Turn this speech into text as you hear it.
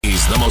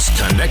The most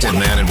connected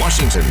man in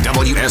Washington,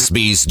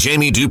 WSB's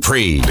Jamie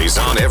Dupree. He's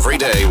on every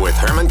day with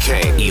Herman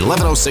Cain,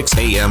 11:06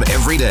 a.m.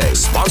 every day.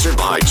 Sponsored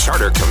by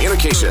Charter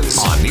Communications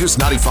on News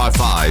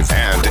 95.5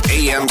 and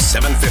AM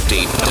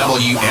 750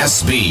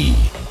 WSB.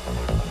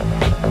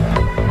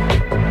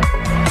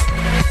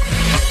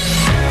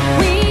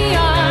 We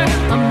are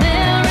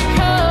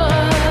America,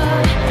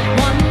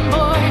 one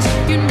voice,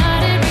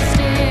 united we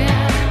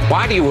stand.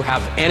 Why do you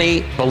have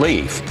any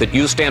belief that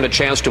you stand a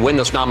chance to win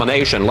this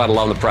nomination, let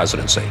alone the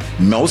presidency?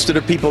 Most of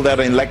the people that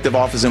are in elective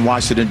office in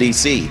Washington,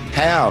 D.C.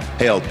 have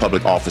held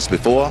public office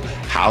before.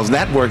 How's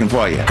that working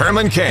for you?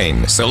 Herman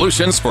Cain,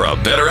 solutions for a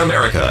better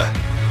America.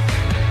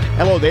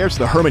 Hello, there's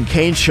the Herman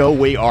Cain Show.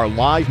 We are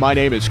live. My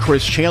name is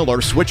Chris Chandler.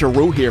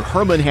 Switcheroo here.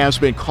 Herman has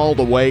been called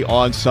away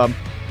on some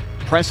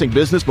pressing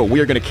business, but we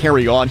are going to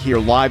carry on here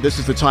live. This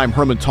is the time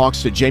Herman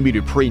talks to Jamie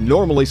Dupree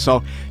normally, so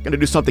going to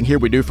do something here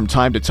we do from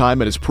time to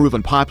time. It has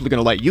proven popular. Going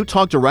to let you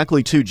talk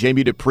directly to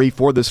Jamie Dupree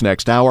for this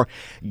next hour.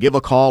 Give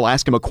a call,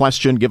 ask him a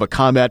question, give a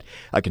comment.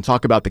 I can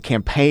talk about the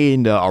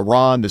campaign,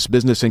 Iran, this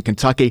business in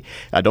Kentucky.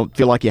 I don't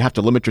feel like you have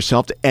to limit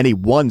yourself to any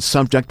one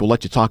subject. We'll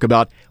let you talk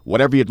about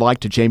whatever you'd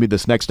like to Jamie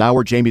this next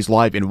hour. Jamie's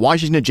live in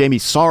Washington. Jamie,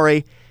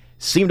 sorry,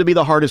 seemed to be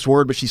the hardest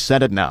word, but she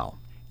said it now.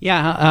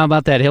 Yeah, how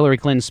about that? Hillary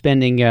Clinton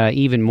spending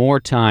even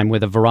more time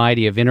with a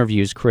variety of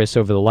interviews, Chris,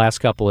 over the last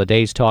couple of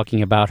days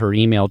talking about her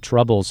email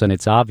troubles, and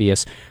it's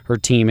obvious her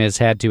team has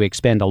had to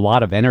expend a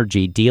lot of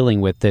energy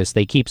dealing with this.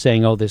 They keep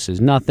saying, oh, this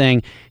is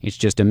nothing, it's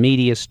just a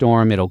media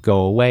storm, it'll go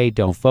away,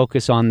 don't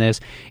focus on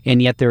this,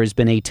 and yet there has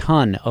been a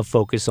ton of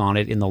focus on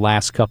it in the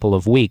last couple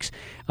of weeks.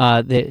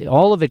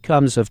 All of it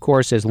comes, of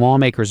course, as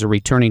lawmakers are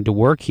returning to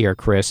work here,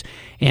 Chris,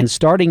 and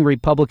starting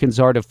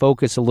Republicans are to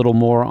focus a little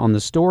more on the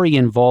story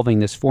involving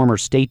this former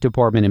State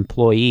Department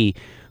employee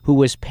who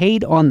was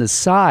paid on the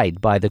side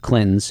by the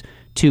Clintons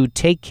to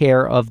take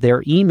care of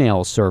their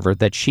email server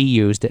that she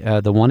used,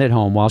 the one at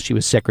home, while she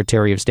was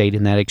Secretary of State,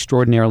 in that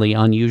extraordinarily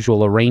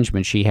unusual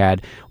arrangement she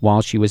had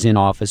while she was in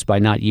office by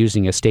not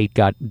using a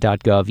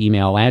state.gov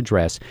email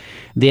address.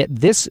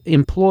 This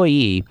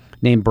employee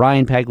named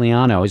Brian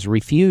Pagliano has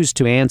refused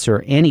to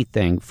answer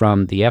anything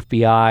from the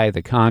FBI,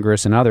 the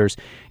Congress, and others,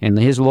 and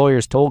his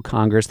lawyers told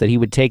Congress that he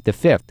would take the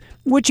fifth,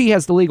 which he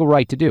has the legal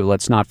right to do,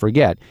 let's not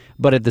forget.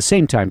 But at the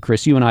same time,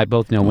 Chris, you and I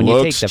both know when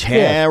you take the fifth...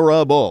 Looks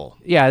terrible.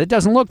 Yeah, it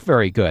doesn't look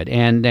very good.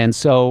 And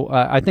so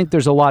I think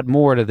there's a lot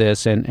more to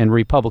this, and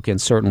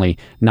Republicans certainly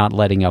not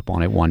letting up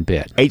on it one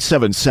bit.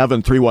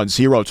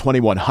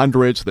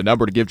 877-310-2100, the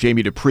number to give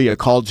Jamie Dupree a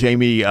call.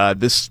 Jamie,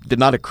 this did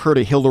not occur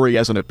to Hillary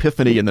as an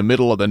epiphany in the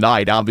middle of the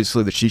night, obviously,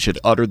 that she should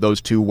utter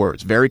those two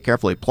words. Very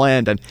carefully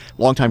planned and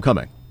long time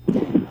coming.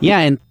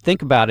 Yeah, and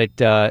think about it.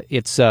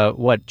 It's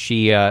what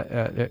she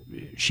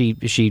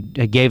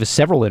gave us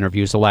several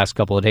interviews the last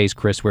couple of days,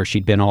 Chris, where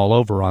she'd been all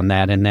over on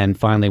that, and then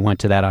finally went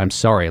to that "I'm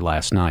sorry"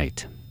 last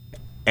night.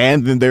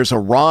 And then there's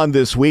Iran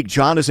this week.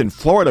 John is in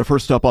Florida.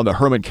 First up on the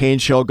Herman Cain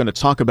Show, going to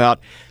talk about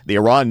the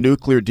Iran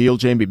nuclear deal.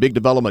 Jamie, big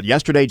development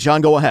yesterday.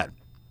 John, go ahead.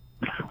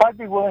 I'd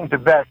be willing to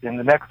bet in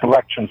the next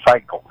election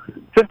cycle,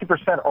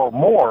 50% or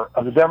more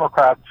of the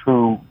Democrats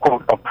who,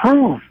 quote,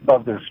 approve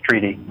of this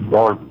treaty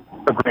or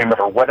agreement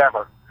or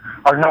whatever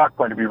are not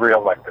going to be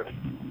reelected.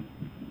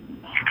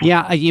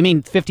 Yeah, you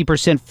mean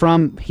 50%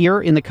 from here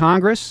in the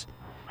Congress?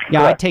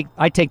 Yeah,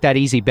 I take that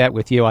easy bet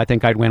with you. I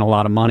think I'd win a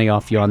lot of money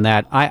off you on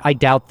that. I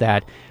doubt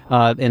that,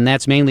 and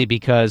that's mainly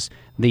because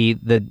the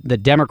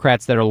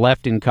Democrats that are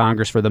left in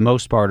Congress, for the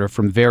most part, are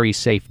from very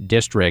safe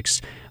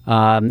districts.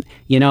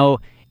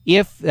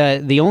 If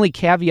the only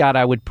caveat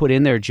I would put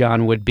in there,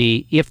 John, would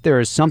be if there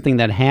is something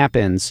that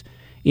happens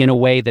in a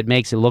way that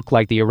makes it look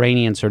like the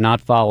Iranians are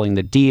not following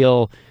the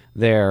deal,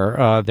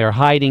 they're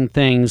hiding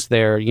things,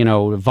 they're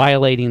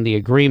violating the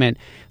agreement,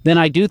 then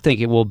I do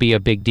think it will be a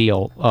big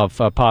deal of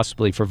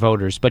possibly for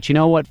voters. But you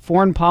know what?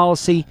 Foreign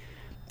policy,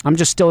 I'm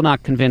just still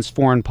not convinced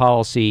foreign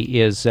policy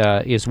is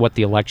what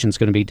the election's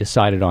going to be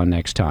decided on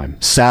next time.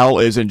 Sal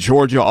is in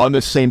Georgia on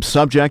the same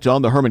subject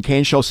on the Herman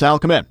Cain Show. Sal,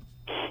 come in.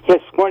 Yes,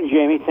 good morning,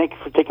 Jamie. Thank you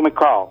for taking my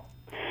call.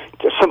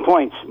 Just some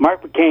points. John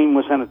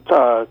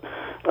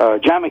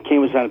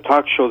McCain was on a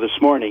talk show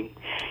this morning,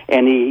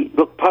 and he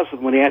looked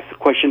puzzled when he asked the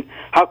question,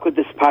 how could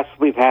this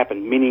possibly have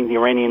happened, meaning the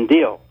Iranian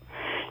deal?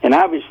 And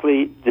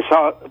obviously, this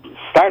all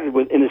started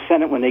in the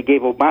Senate when they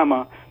gave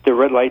Obama the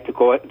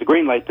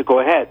green light to go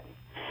ahead.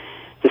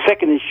 The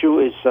second issue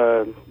is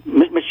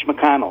Mitch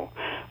McConnell.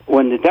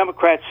 When the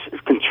Democrats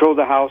controlled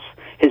the House,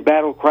 his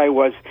battle cry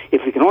was,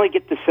 if we can only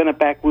get the Senate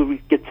back, we will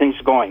get things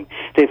going.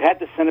 They've had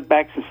the Senate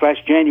back since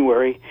last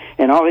January,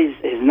 and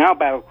his now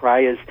battle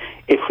cry is,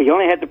 if we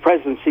only had the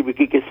presidency, we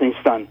could get things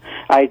done.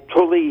 I'm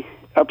totally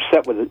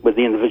upset with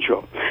the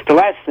individual. The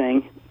last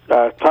thing,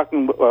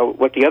 talking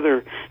what the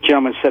other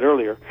gentleman said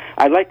earlier,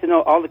 I'd like to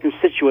know all the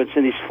constituents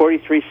in these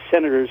 43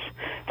 senators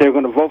that are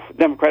going to vote,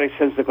 Democratic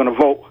senators that are going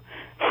to vote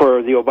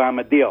for the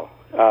Obama deal.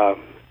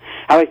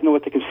 I'd like to know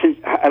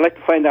I'd like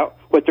to find out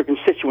what their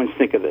constituents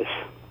think of this.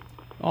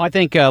 Well, I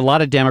think a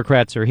lot of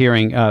Democrats are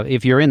hearing,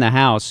 if you're in the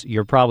House,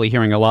 you're probably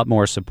hearing a lot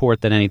more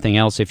support than anything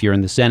else. If you're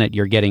in the Senate,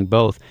 you're getting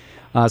both.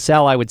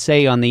 Sal, I would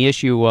say on the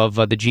issue of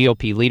the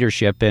GOP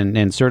leadership,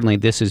 and certainly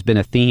this has been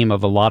a theme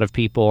of a lot of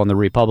people on the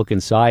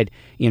Republican side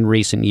in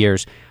recent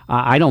years,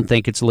 I don't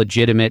think it's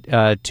legitimate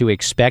to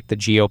expect the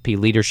GOP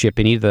leadership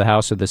in either the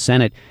House or the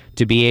Senate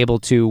to be able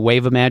to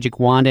wave a magic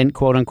wand and,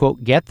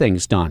 quote-unquote, get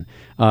things done.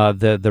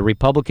 The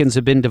Republicans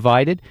have been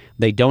divided.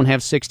 They don't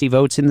have 60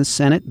 votes in the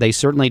Senate. They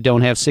certainly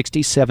don't have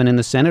 67 in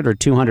the Senate or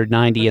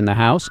 290 in the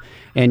House.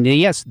 And,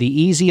 yes, the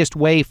easiest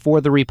way for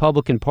the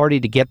Republican Party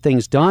to get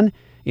things done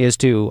is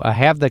to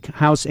have the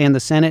House and the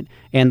Senate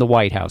and the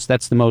White House.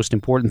 That's the most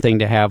important thing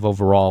to have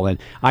overall. And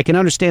I can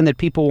understand that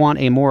people want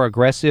a more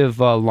aggressive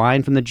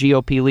line from the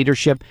GOP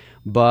leadership,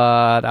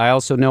 but I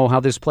also know how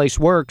this place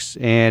works.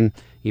 And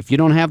if you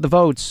don't have the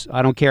votes,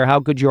 I don't care how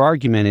good your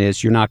argument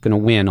is, you're not going to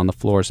win on the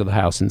floors of the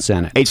House and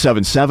Senate.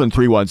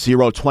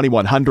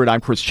 877-310-2100.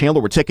 I'm Chris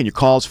Chandler. We're taking your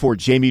calls for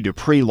Jamie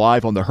Dupree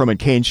live on the Herman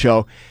Cain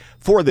Show.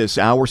 For this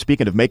hour,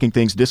 speaking of making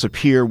things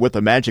disappear with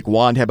a magic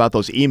wand, how about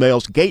those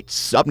emails?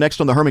 Gates, up next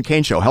on the Herman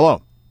Cain Show.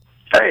 Hello.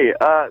 Hey,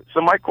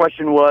 so my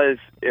question was,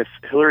 if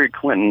Hillary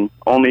Clinton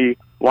only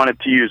wanted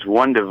to use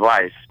one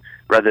device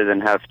rather than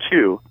have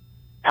two,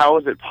 how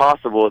is it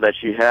possible that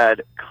she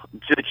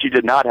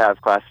did not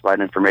have classified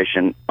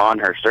information on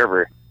her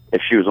server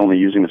if she was only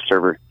using the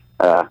server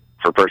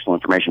for personal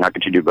information? How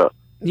could she do both?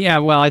 Yeah,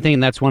 well, I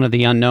think that's one of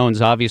the unknowns.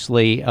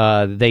 Obviously,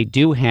 they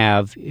do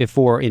have,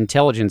 for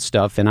intelligence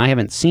stuff, and I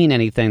haven't seen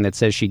anything that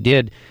says she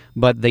did,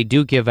 but they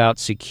do give out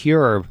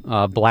secure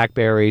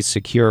BlackBerries,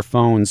 secure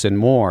phones, and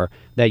more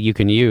that you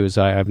can use.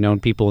 I've known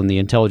people in the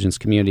intelligence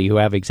community who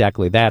have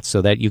exactly that,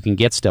 so that you can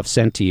get stuff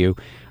sent to you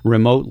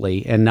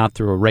remotely and not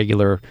through a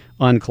regular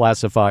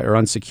unclassified or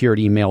unsecured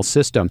email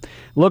system.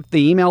 Look,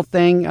 the email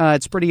thing,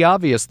 it's pretty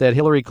obvious that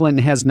Hillary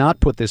Clinton has not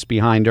put this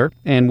behind her,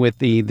 and with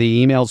the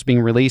emails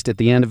being released at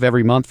the end of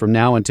every month from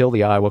now until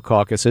the Iowa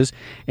caucuses,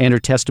 and her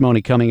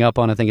testimony coming up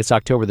on, I think it's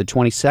October the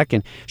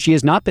 22nd, she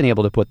has not been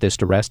able to put this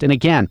to rest. And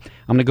again,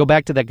 I'm going to go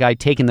back to that guy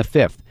taking the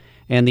fifth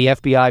and the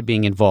FBI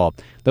being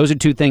involved. Those are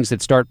two things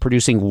that start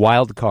producing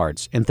wild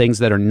cards and things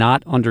that are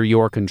not under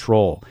your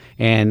control.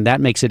 And that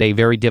makes it a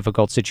very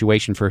difficult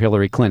situation for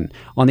Hillary Clinton.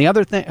 On the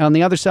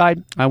other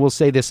side, I will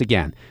say this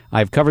again.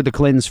 I've covered the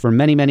Clintons for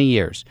many, many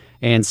years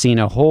and seen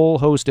a whole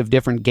host of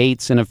different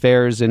gates and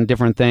affairs and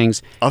different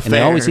things. And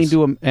they always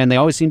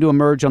seem to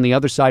emerge on the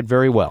other side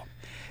very well.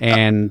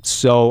 And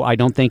so I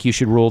don't think you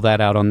should rule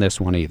that out on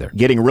this one either.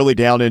 Getting really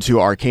down into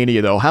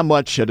Arcania, though, how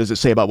much does it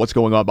say about what's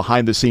going on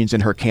behind the scenes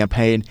in her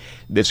campaign?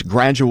 This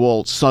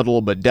gradual,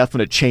 subtle, but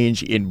definite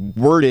change in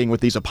wording with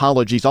these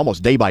apologies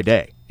almost day by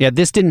day. Yeah,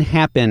 this didn't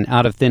happen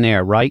out of thin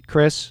air, right,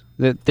 Chris?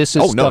 This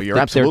is stuff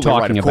that they're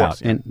talking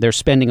about, and they're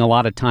spending a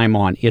lot of time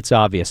on. It's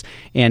obvious.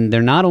 And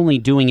they're not only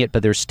doing it,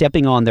 but they're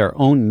stepping on their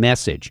own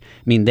message.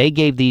 I mean, they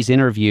gave these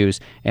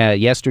interviews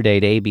yesterday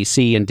to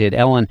ABC and did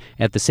Ellen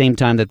at the same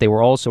time that they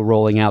were also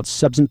rolling out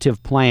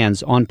substantive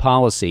plans on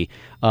policy.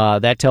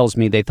 That tells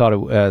me they thought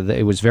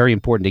it was very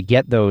important to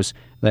get those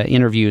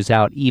interviews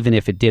out, even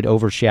if it did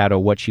overshadow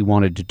what she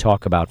wanted to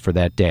talk about for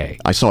that day.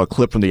 I saw a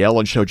clip from the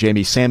Ellen Show,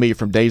 Jamie. Sammy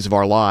from Days of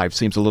Our Lives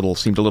seemed a little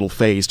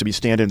phased to be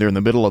standing there in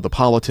the middle of the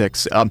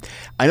politics.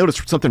 I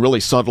noticed something really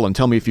subtle, and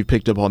tell me if you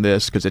picked up on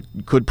this, because it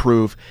could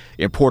prove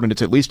important.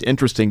 It's at least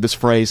interesting, this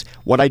phrase,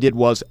 what I did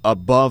was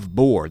above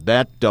board.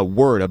 That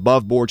word,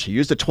 above board, she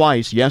used it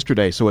twice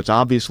yesterday, so it's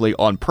obviously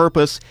on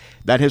purpose.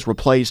 That has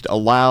replaced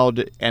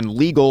allowed and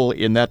legal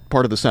in that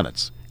part of the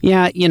sentence.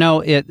 Yeah,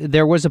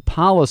 there was a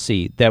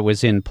policy that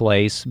was in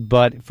place,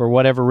 but for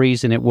whatever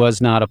reason, it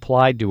was not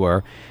applied to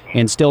her.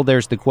 And still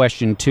there's the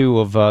question, too,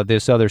 of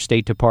this other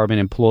State Department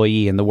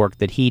employee and the work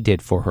that he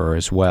did for her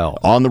as well.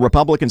 On the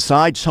Republican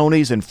side,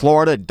 Tony's in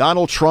Florida.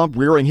 Donald Trump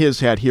rearing his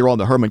head here on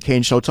the Herman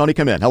Cain Show. Tony,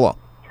 come in. Hello.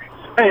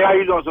 Hey, how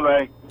you doing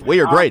today? We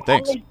are great,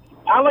 thanks.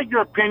 I like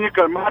your opinion,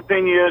 because my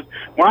opinion is,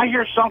 when I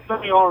hear something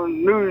on the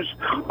news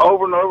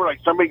over and over, like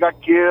somebody got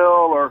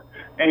killed,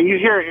 and you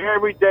hear it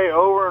every day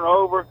over and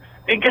over,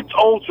 it gets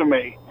old to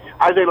me.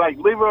 I say,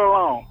 leave it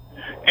alone.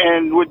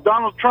 And with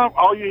Donald Trump,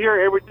 all you hear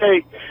every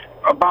day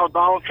about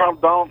Donald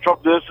Trump,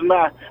 this and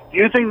that. Do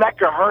you think that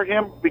could hurt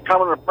him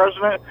becoming a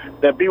president,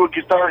 that people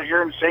can start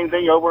hearing the same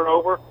thing over and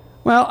over?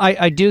 Well,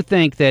 I do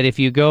think that if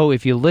you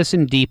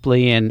listen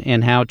deeply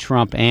in how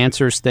Trump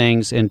answers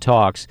things and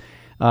talks,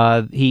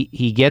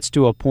 he gets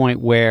to a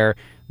point where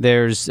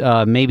there's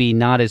maybe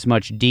not as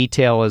much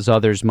detail as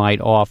others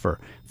might offer.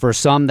 For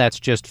some, that's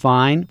just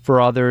fine. For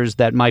others,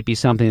 that might be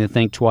something to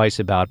think twice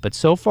about. But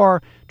so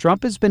far,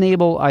 Trump has been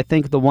able, I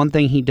think the one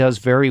thing he does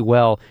very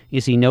well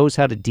is he knows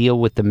how to deal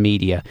with the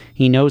media.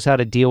 He knows how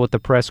to deal with the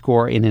press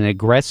corps in an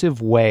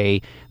aggressive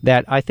way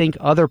that I think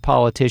other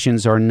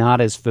politicians are not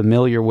as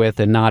familiar with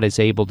and not as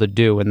able to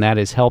do, and that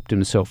has helped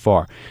him so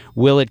far.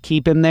 Will it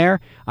keep him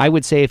there? I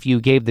would say if you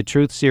gave the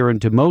truth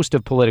serum to most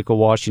of political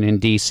Washington,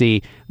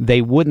 D.C.,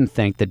 they wouldn't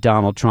think that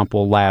Donald Trump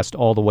will last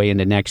all the way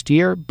into next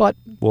year, but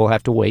we'll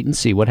have to wait and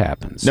see what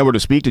happens. Now we're to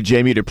speak to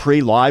Jamie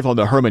Dupree live on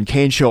the Herman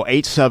Cain Show,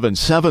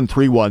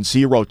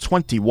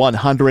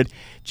 877-310-2100.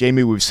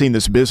 Jamie, we've seen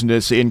this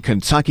business in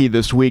Kentucky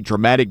this week,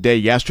 dramatic day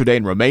yesterday,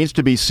 and remains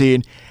to be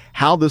seen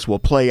how this will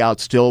play out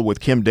still with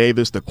Kim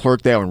Davis, the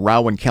clerk there in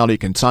Rowan County,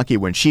 Kentucky,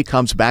 when she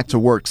comes back to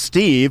work.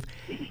 Steve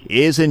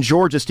is in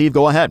Georgia. Steve,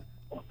 go ahead.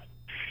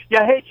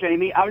 Yeah, hey,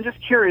 Jamie. I'm just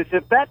curious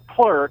if that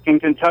clerk in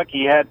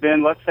Kentucky had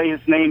been, let's say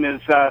his name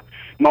is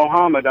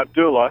Mohammed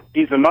Abdullah,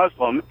 he's a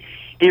Muslim,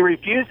 he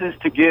refuses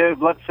to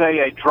give, let's say,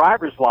 a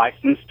driver's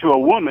license to a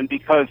woman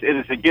because it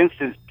is against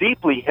his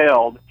deeply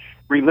held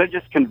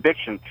religious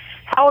conviction.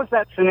 How is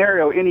that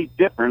scenario any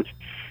different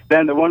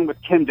than the one with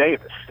Kim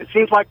Davis? It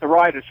seems like the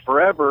right is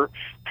forever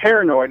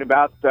paranoid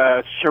about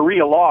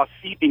Sharia law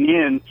seeping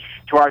in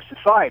to our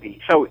society.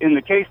 So in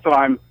the case that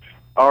in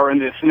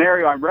the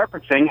scenario I'm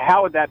referencing,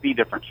 how would that be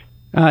different?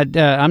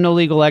 I'm no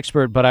legal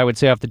expert, but I would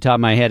say off the top of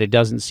my head, it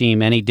doesn't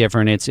seem any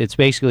different. It's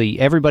basically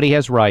everybody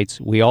has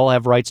rights. We all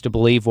have rights to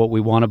believe what we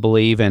want to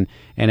believe and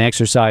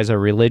exercise our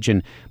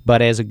religion.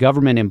 But as a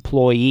government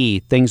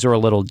employee, things are a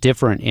little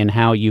different in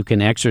how you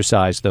can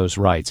exercise those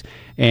rights.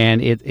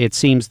 And it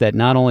seems that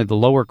not only the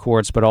lower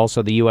courts, but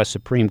also the U.S.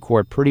 Supreme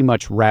Court pretty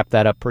much wrapped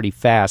that up pretty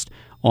fast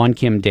on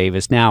Kim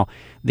Davis. Now,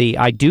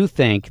 I do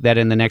think that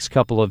in the next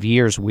couple of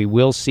years, we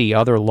will see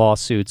other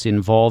lawsuits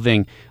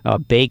involving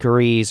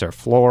bakeries or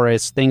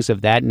florists, things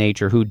of that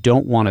nature, who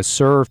don't want to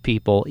serve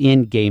people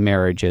in gay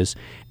marriages,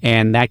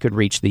 and that could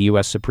reach the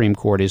U.S. Supreme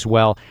Court as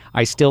well.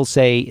 I still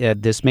say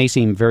this may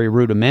seem very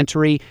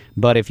rudimentary,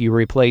 but if you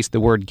replace the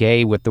word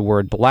gay with the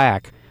word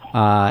black,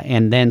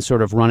 and then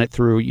sort of run it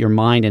through your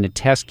mind in a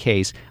test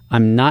case,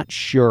 I'm not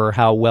sure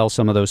how well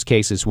some of those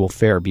cases will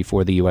fare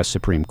before the U.S.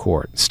 Supreme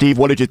Court. Steve,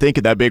 what did you think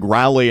of that big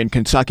rally in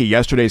Kentucky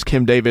yesterday as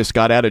Kim Davis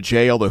got out of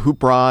jail, the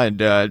hoopla,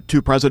 and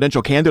two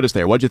presidential candidates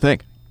there? What did you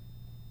think?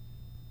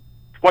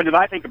 What did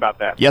I think about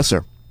that? Yes,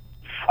 sir.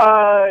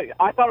 I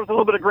thought it was a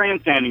little bit of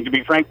grandstanding, to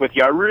be frank with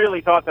you. I really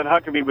thought that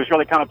Huckabee was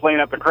really kind of playing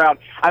up the crowd.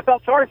 I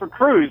felt sorry for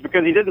Cruz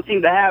because he didn't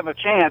seem to have a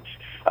chance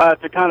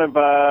to kind of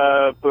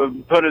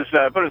put his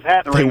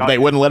hat in the ring. They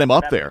wouldn't let him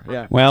up there.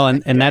 Yeah. Well,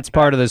 and that's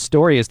part of the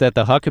story is that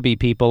the Huckabee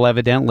people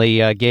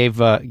evidently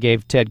gave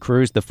Ted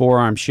Cruz the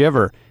forearm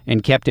shiver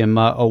and kept him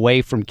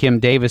away from Kim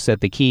Davis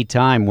at the key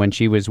time when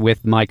she was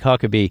with Mike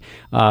Huckabee.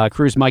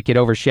 Cruz might get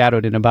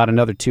overshadowed in about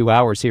another 2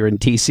 hours here in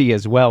D.C.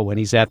 as well when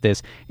he's at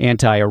this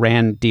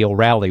anti-Iran deal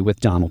rally with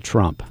Donald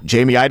Trump.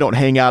 Jamie, I don't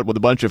hang out with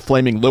a bunch of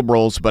flaming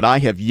liberals, but I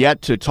have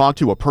yet to talk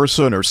to a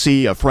person or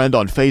see a friend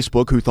on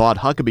Facebook who thought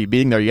Huckabee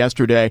being there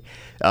yesterday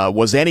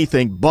was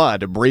anything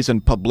but a brazen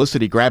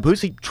publicity grab.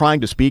 Who's he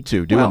trying to speak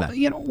to doing that?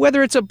 You know,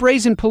 whether it's a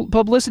brazen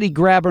publicity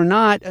grab or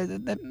not,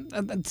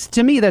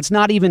 to me, that's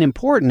not even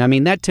important. I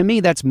mean, to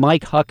me, that's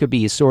Mike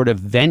Huckabee's sort of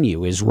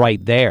venue is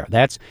right there.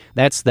 That's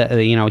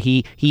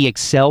the, he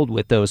excelled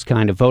with those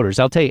kind of voters.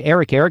 I'll tell you,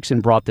 Eric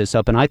Erickson brought this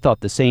up, and I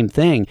thought the same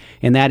thing,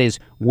 and that is,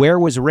 where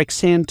was Rick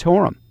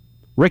Santorum?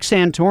 Rick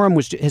Santorum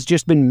has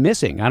just been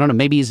missing. I don't know,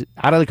 maybe he's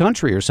out of the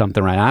country or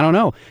something, right? I don't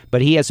know.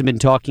 But he hasn't been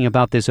talking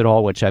about this at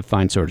all, which I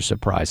find sort of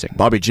surprising.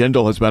 Bobby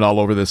Jindal has been all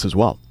over this as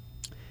well.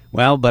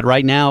 Well, but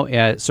right now,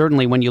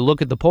 certainly when you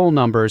look at the poll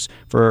numbers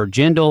for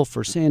Jindal,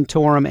 for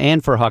Santorum,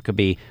 and for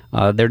Huckabee,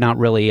 they're not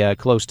really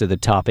close to the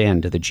top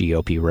end of the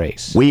GOP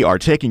race. We are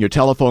taking your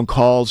telephone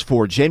calls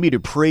for Jamie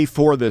Dupree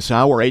for this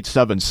hour,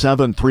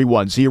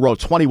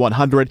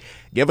 877-310-2100.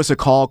 Give us a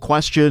call,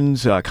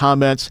 questions,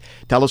 comments.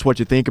 Tell us what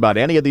you think about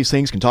any of these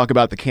things. Can talk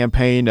about the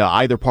campaign,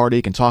 either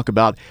party. Can talk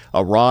about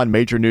Iran,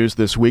 major news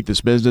this week,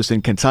 this business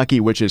in Kentucky,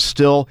 which is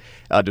still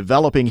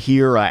developing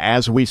here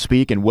as we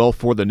speak and will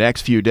for the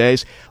next few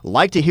days.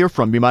 Like to hear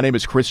from you. My name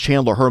is Chris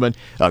Chandler Herman,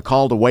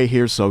 called away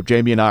here, so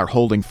Jamie and I are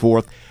holding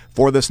forth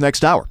for this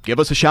next hour. Give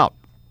us a shout.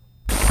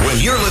 When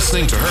you're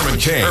listening to Herman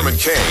Cain,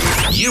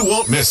 you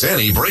won't miss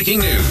any breaking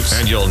news,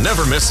 and you'll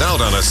never miss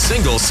out on a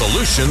single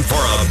solution for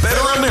a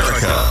better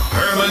America.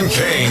 Herman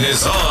Cain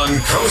is on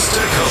Coast to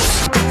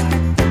Coast.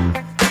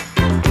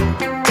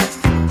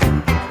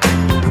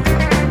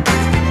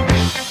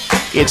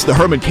 It's the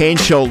Herman Cain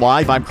Show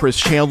live. I'm Chris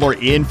Chandler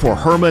in for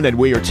Herman, and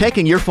we are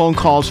taking your phone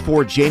calls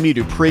for Jamie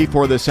Dupree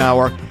for this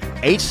hour.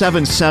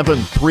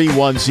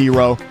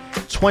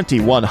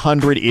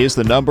 877-310-2100 is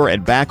the number,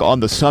 and back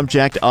on the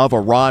subject of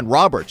Iran.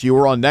 Robert, you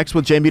were on next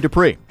with Jamie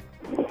Dupree.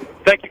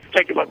 Thank you for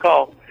taking my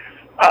call.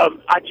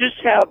 I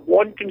just have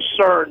one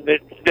concern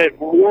that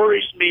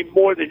worries me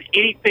more than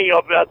anything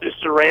about this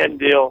Iran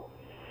deal,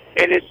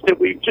 and it's that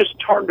we've just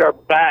turned our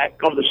back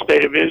on the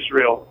state of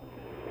Israel.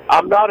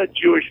 I'm not a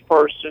Jewish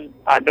person.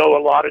 I know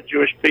a lot of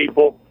Jewish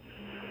people.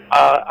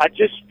 I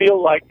just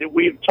feel like that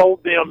we've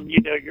told them,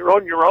 you're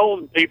on your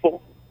own,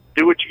 people.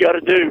 Do what you got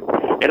to do.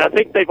 And I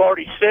think they've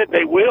already said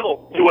they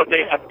will do what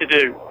they have to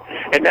do.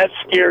 And that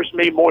scares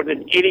me more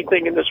than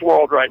anything in this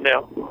world right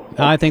now.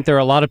 I think there are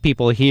a lot of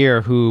people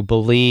here who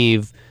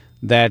believe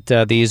that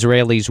the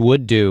Israelis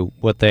would do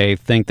what they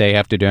think they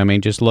have to do. I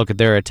mean, just look at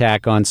their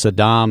attack on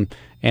Saddam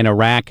And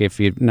Iraq, if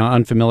you're not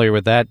unfamiliar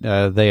with that,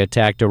 they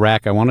attacked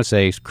Iraq. I want to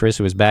say,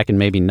 Chris, it was back in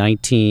maybe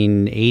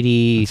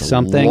 1980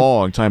 something. A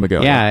long time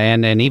ago. Yeah,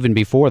 and even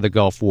before the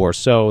Gulf War.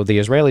 So the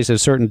Israelis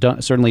have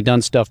certainly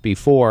done stuff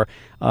before.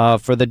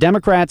 For the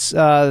Democrats,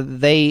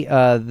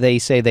 they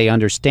say they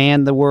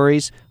understand the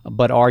worries,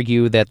 but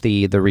argue that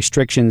the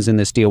restrictions in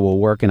this deal will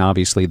work, and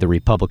obviously the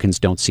Republicans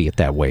don't see it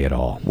that way at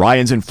all.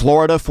 Ryan's in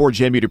Florida for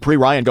Jamie Dupree.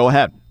 Ryan, go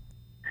ahead.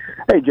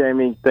 Hey,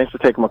 Jamie. Thanks for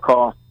taking my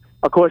call.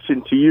 My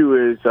question to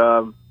you is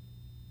how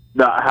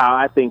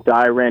I think the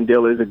Iran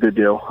deal is a good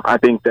deal. I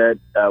think that,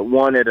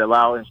 one, it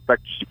allows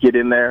inspectors to get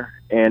in there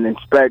and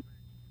inspect.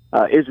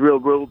 Israel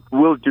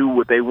will do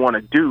what they want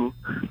to do,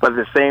 but at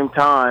the same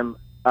time,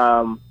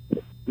 the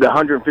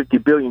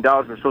 $150 billion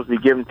we're supposed to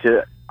be giving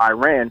to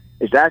Iran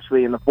is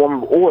actually in the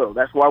form of oil.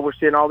 That's why we're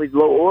seeing all these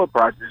low oil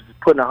prices. It's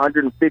putting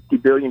 $150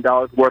 billion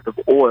worth of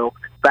oil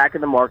back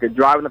in the market,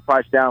 driving the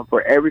price down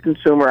for every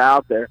consumer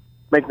out there,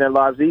 making their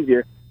lives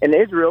easier. And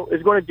Israel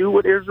is going to do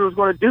what Israel is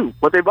going to do,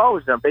 what they've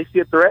always done. They see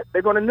a threat,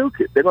 they're going to nuke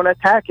it. They're going to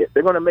attack it.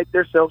 They're going to make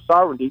their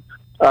self-sovereignty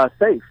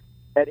safe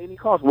at any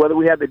cost, whether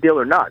we have the deal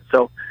or not.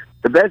 So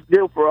the best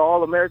deal for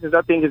all Americans,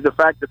 I think, is the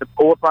fact that the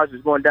oil price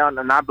is going down,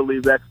 and I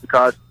believe that's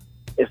because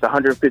it's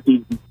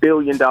 $150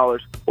 billion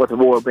worth of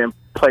oil being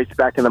placed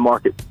back in the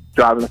market,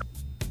 driving the.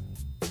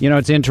 You know,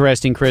 it's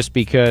interesting, Chris,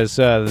 because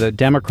the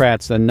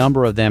Democrats, a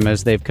number of them,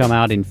 as they've come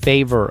out in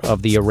favor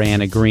of the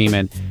Iran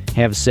agreement,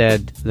 have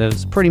said that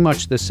it's pretty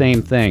much the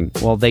same thing.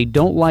 Well, they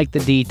don't like the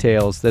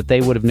details, that they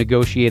would have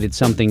negotiated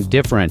something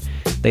different.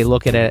 They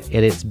look at it,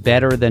 it's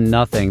better than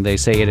nothing. They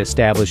say it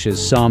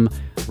establishes some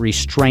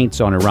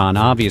restraints on Iran.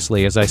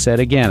 Obviously, as I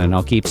said again, and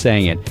I'll keep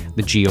saying it,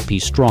 the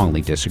GOP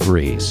strongly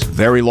disagrees.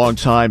 Very long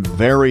time,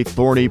 very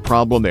thorny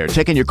problem there.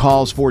 Taking your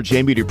calls for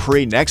Jamie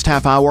Dupree. Next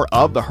half hour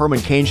of the Herman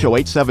Cain Show,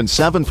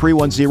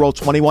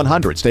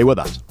 877-310-2100. Stay with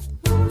us.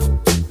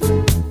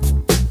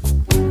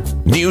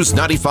 News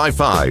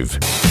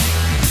 95.5.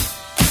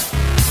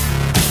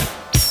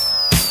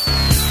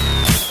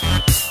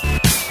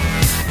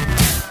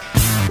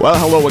 Well,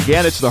 hello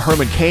again. It's the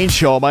Herman Cain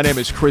Show. My name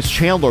is Chris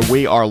Chandler.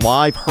 We are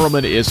live.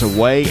 Herman is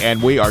away,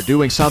 and we are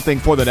doing something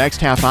for the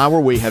next half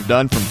hour we have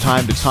done from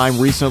time to time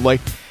recently,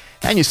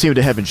 and you seem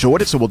to have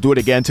enjoyed it, so we'll do it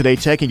again today,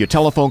 taking your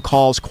telephone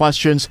calls,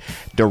 questions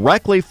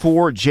directly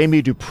for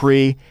Jamie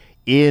Dupree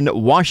in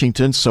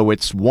Washington. So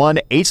it's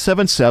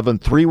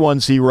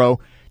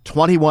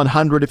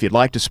 1-877-310-2100 if you'd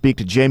like to speak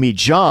to Jamie.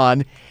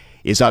 John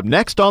is up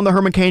next on the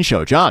Herman Cain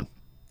Show. John.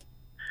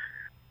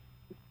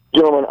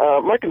 Gentlemen,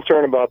 my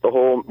concern about the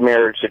whole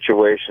marriage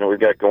situation we've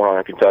got going on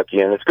in Kentucky,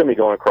 and it's going to be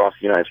going across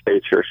the United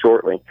States here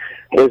shortly,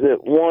 is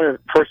that, one,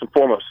 first and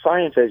foremost,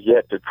 science has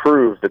yet to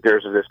prove that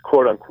there's this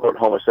quote-unquote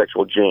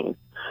homosexual gene.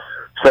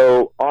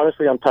 So,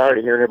 honestly, I'm tired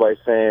of hearing everybody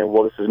saying,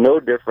 well, this is no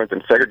different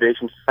than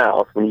segregation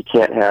South when you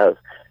can't have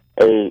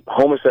an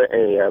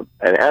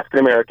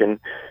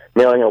African-American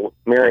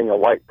marrying a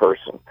white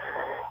person.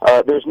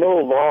 There's no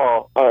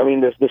law. I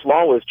mean, this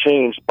law was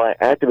changed by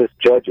activist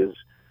judges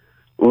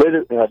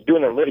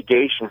doing their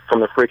litigation from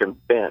the freaking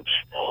bench.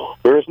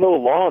 There is no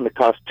law in the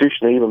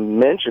Constitution that even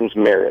mentions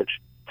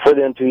marriage for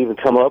them to even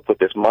come up with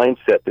this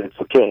mindset that it's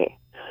okay.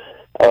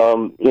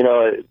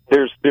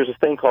 There's a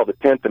thing called the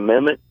 10th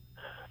Amendment.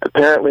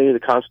 Apparently,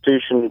 the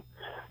Constitution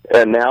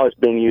now is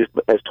being used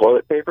as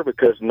toilet paper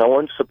because no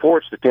one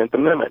supports the 10th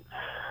Amendment.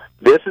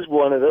 This is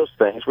one of those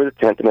things where the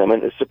 10th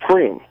Amendment is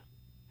supreme.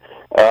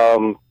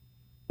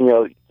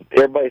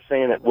 Everybody's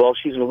saying that, well,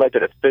 she's an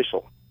elected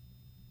official,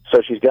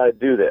 so she's got to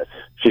do this.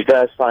 She's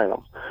got to sign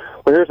them.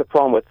 Well, here's the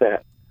problem with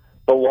that.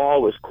 The law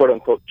was,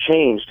 quote-unquote,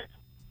 changed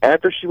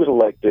after she was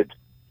elected,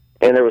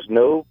 and there was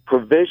no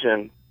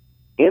provision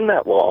in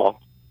that law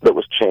that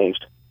was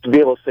changed to be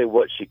able to say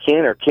what she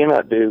can or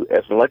cannot do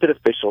as an elected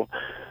official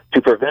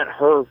to prevent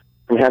her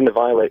from having to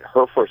violate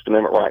her First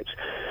Amendment rights.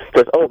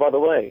 Because, oh, by the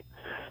way,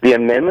 the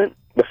amendment,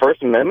 the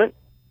First Amendment,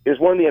 is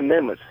one of the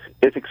amendments.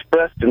 It's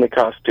expressed in the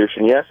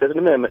Constitution. Yes, as an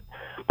amendment,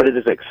 but it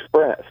is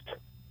expressed.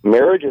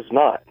 Marriage is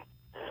not.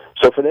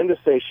 So for them to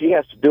say she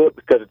has to do it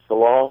because it's the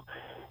law,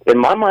 in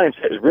my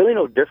mindset, is really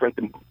no different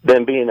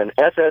than being an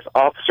SS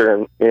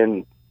officer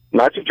in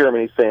Nazi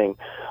Germany saying,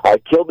 I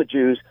killed the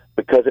Jews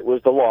because it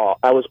was the law.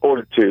 I was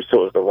ordered to,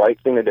 so it was the right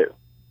thing to do.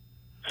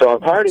 So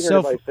I'm tired of hearing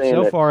everybody saying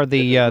that. So far,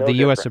 the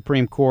U.S.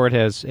 Supreme Court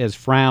has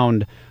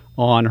frowned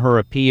on her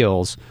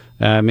appeals.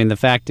 The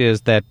fact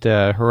is that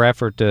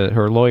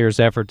her lawyer's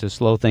effort to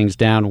slow things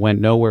down went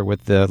nowhere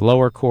with the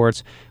lower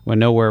courts, went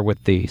nowhere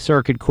with the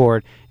circuit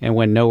court, and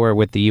went nowhere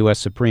with the U.S.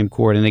 Supreme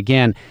Court. And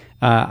again,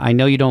 I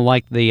know you don't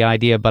like the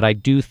idea, but I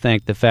do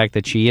think the fact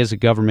that she is a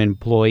government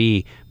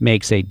employee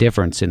makes a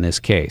difference in this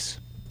case.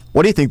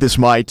 What do you think this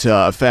might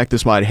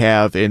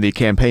have in the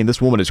campaign?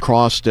 This woman has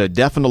crossed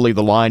definitely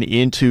the line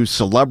into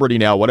celebrity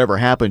now. Whatever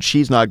happens,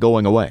 she's not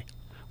going away.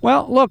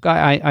 Well, look,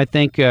 I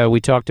think we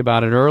talked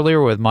about it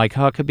earlier with Mike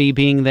Huckabee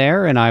being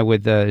there, and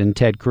and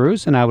Ted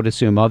Cruz, and I would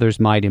assume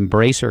others might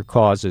embrace her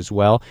cause as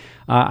well.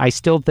 I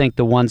still think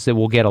the ones that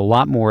will get a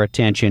lot more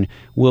attention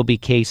will be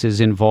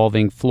cases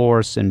involving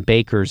florists and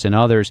bakers and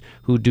others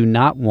who do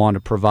not want to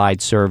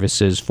provide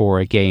services for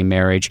a gay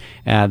marriage.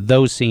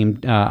 Those seem,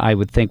 I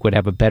would think, would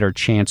have a better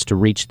chance to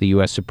reach the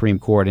U.S. Supreme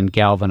Court and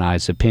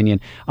galvanize opinion.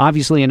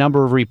 Obviously, a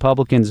number of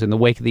Republicans in the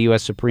wake of the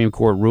U.S. Supreme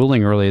Court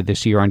ruling earlier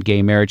this year on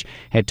gay marriage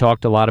had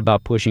talked a lot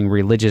about pushing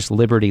religious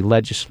liberty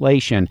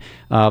legislation.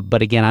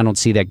 But again, I don't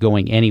see that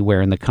going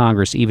anywhere in the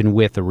Congress, even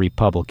with a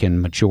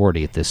Republican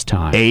majority at this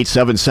time.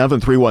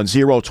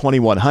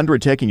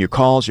 877-310-2100, taking your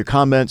calls, your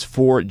comments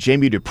for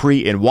Jamie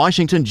Dupree in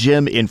Washington.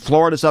 Jim in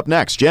Florida's up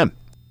next. Jim.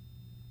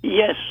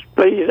 Yes,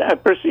 please,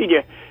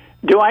 procedure.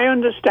 Do I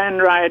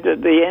understand right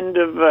at the end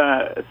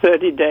of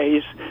 30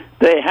 days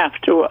they have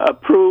to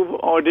approve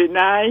or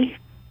deny?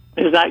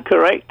 Is that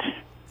correct?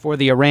 For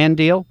the Iran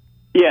deal?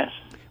 Yes.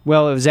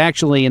 Well, it was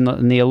actually in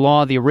the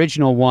law. The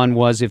original one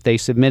was if they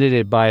submitted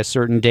it by a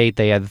certain date,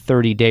 they had a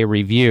 30-day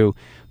review.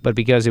 But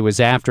because it was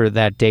after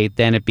that date,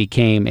 then it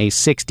became a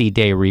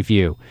 60-day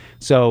review.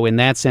 So in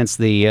that sense,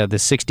 the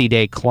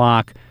 60-day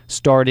clock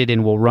started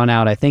and will run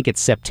out, I think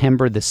it's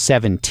September the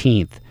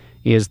 17th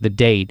is the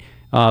date.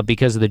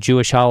 Because of the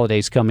Jewish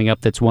holidays coming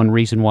up, that's one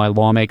reason why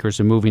lawmakers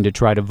are moving to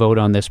try to vote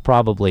on this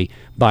probably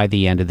by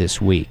the end of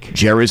this week.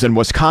 Jerry's in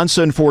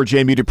Wisconsin for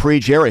Jamie Dupree.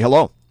 Jerry,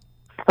 hello.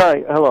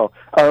 Hi, hello.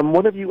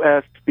 One of you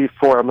asked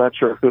before, I'm not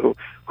sure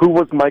who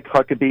was Mike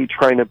Huckabee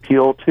trying to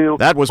appeal to?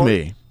 That was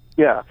me.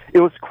 Yeah,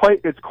 it's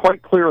quite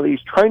clear that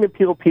he's trying to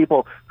appeal to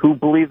people who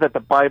believe that the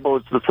Bible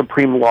is the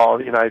supreme law of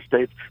the United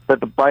States, that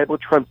the Bible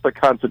trumps the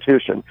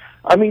Constitution.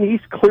 I mean,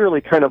 he's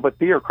clearly kind of a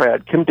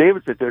theocrat. Kim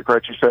Davis, a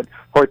theocrat, she said,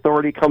 her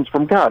authority comes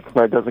from God.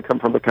 It doesn't come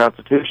from the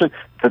Constitution.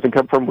 It doesn't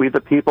come from we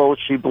the people.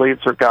 She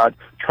believes her God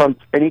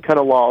trumps any kind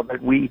of law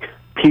that we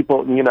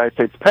people in the United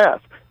States pass.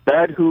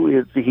 That who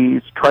is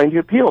he's trying to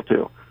appeal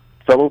to,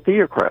 fellow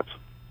theocrats.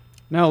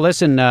 No,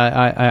 listen,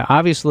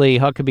 obviously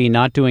Huckabee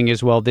not doing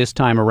as well this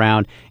time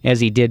around as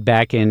he did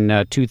back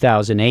in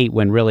 2008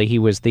 when really he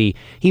was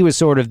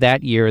sort of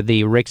that year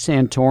the Rick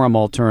Santorum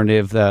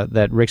alternative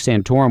that Rick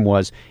Santorum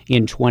was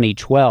in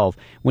 2012.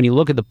 When you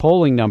look at the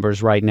polling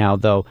numbers right now,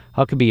 though,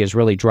 Huckabee has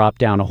really dropped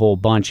down a whole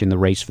bunch in the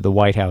race for the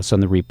White House on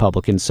the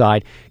Republican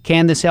side.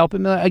 Can this help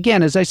him?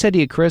 Again, as I said to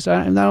you, Chris,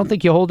 I don't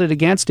think you hold it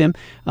against him.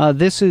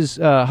 This is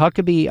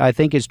Huckabee, I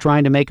think, is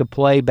trying to make a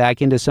play back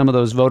into some of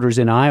those voters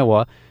in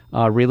Iowa.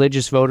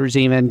 Religious voters,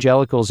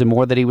 evangelicals, and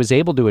more that he was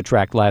able to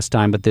attract last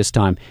time, but this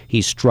time he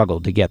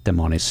struggled to get them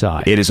on his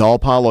side. It is all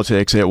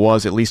politics. It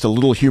was at least a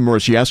little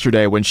humorous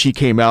yesterday when she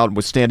came out and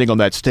was standing on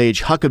that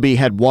stage. Huckabee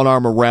had one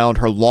arm around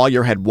her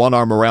lawyer, had one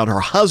arm around her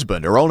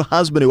husband, her own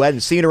husband who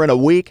hadn't seen her in a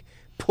week,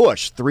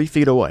 pushed 3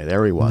 feet away.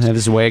 There he was. That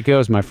is the way it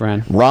goes, my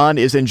friend. Ron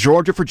is in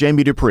Georgia for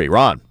Jamie Dupree.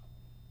 Ron.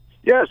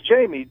 Yes,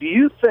 Jamie, do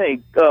you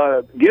think,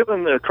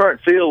 given the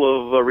current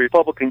field of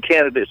Republican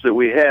candidates that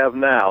we have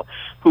now,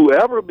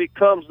 whoever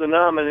becomes the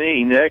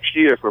nominee next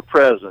year for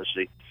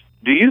presidency,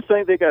 do you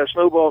think they got a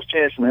snowball's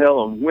chance in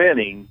hell of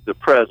winning the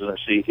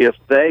presidency if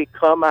they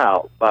come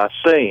out by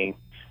saying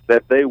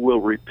that they will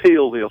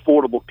repeal the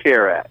Affordable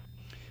Care Act?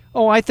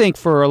 Oh, I think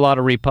for a lot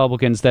of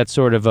Republicans, that's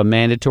sort of a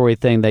mandatory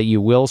thing that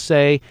you will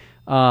say.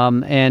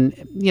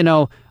 And, you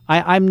know,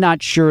 I'm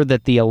not sure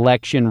that the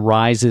election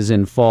rises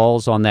and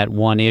falls on that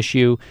one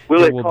issue.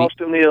 Will it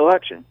cost him the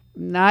election?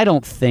 I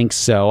don't think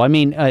so. I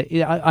mean,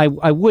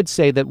 I would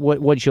say that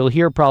what you'll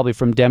hear probably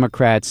from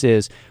Democrats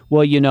is,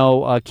 well, you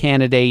know, a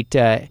candidate,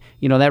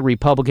 you know, that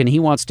Republican, he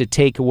wants to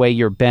take away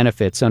your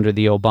benefits under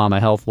the Obama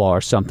health law or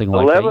something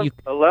like that.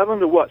 11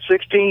 to what,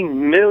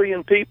 16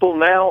 million people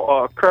now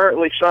are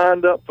currently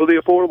signed up for the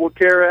Affordable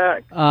Care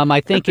Act?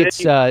 I think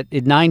it's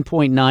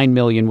 9.9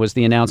 million was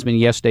the announcement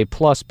yesterday,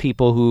 plus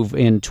people who've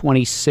in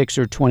 26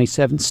 or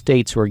 27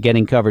 states who are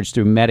getting coverage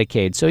through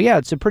Medicaid. So, yeah,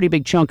 it's a pretty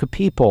big chunk of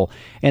people,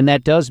 and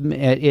that does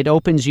it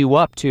opens you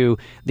up to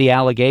the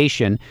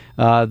allegation,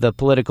 the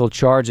political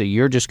charge that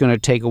you're just going to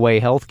take away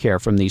health care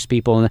from these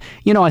people. And,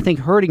 you know, I think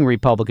hurting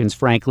Republicans,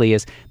 frankly,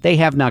 is they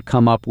have not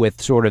come up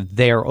with sort of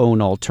their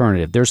own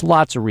alternative. There's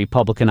lots of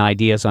Republican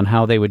ideas on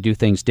how they would do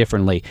things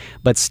differently.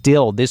 But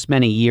still, this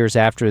many years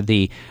after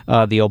the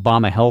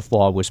Obama health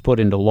law was put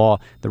into law,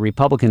 the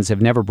Republicans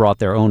have never brought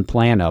their own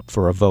plan up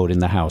for a vote in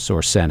the House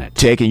or Senate.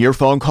 Taking your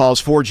phone calls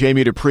for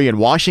Jamie Dupree in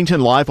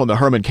Washington, live on the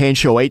Herman Cain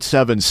Show,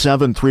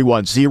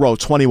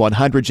 877-310-2100.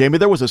 Jamie,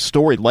 there was a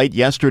story late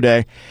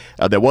yesterday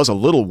that was a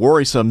little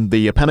worrisome.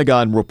 The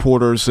Pentagon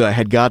reporters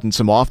had gotten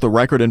some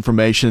off-the-record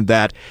information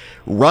that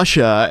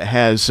Russia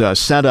has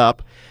set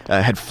up,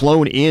 had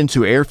flown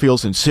into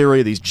airfields in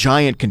Syria, these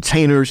giant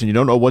containers, and you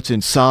don't know what's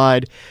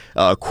inside,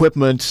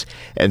 equipment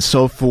and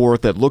so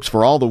forth, that looks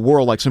for all the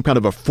world like some kind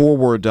of a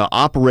forward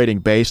operating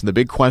base. And the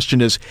big question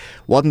is,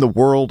 what in the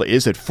world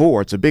is it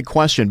for? It's a big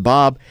question.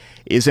 Bob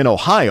is in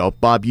Ohio.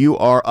 Bob, you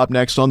are up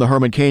next on the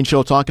Herman Cain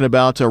Show talking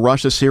about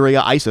Russia,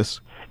 Syria,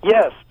 ISIS.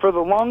 Yes, for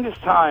the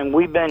longest time,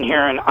 we've been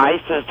hearing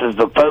ISIS is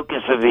the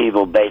focus of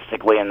evil,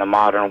 basically, in the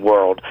modern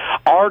world.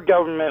 Our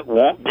government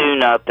won't do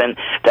nothing.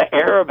 The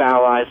Arab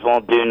allies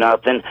won't do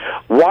nothing.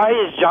 Why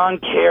is John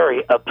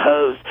Kerry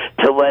opposed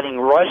to letting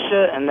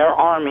Russia and their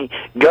army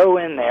go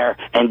in there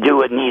and do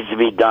what needs to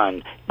be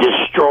done?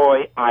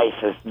 Destroy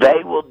ISIS.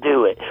 They will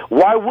do it.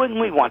 Why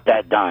wouldn't we want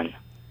that done?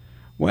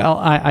 Well,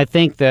 I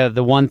think the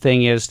one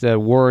thing is to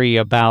worry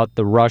about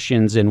the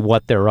Russians and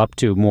what they're up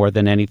to more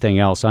than anything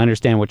else. I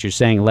understand what you're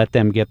saying. Let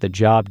them get the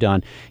job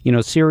done. You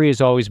know, Syria's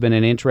always been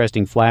an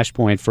interesting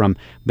flashpoint from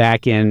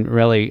back in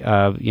really,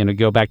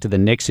 go back to the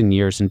Nixon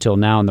years until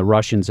now. And the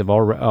Russians have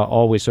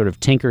always sort of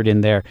tinkered in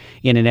there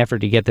in an effort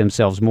to get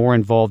themselves more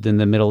involved in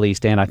the Middle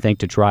East, and I think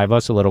to drive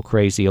us a little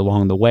crazy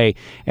along the way.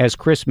 As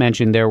Chris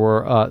mentioned,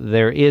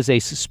 there is a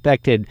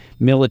suspected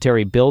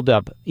military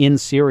buildup in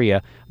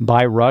Syria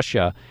by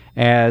Russia,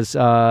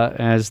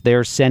 as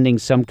they're sending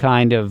some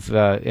kind of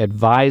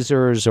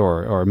advisors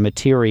or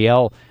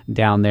materiel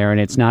down there, and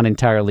it's not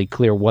entirely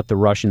clear what the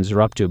Russians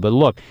are up to. But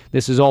look,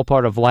 this is all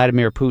part of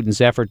Vladimir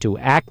Putin's effort to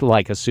act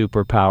like a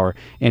superpower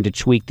and to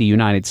tweak the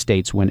United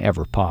States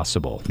whenever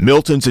possible.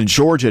 Milton's in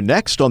Georgia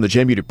next on the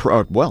Jamie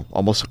Dupree,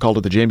 almost called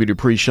it the Jamie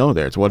Dupree Show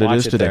there. It's what it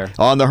is today. There.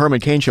 On the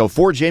Herman Cain Show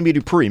for Jamie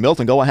Dupree.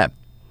 Milton, go ahead.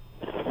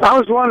 I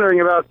was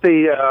wondering about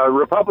the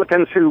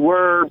Republicans who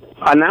were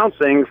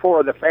announcing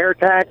for the fair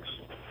tax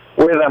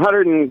with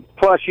 100+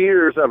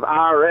 years of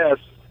IRS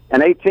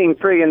and $18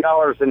 trillion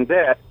in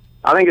debt.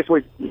 I think it's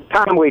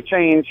time we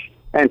change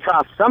and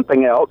try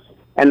something else,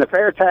 and the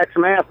fair tax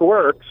math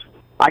works.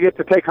 I get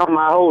to take home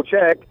my whole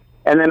check,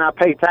 and then I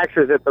pay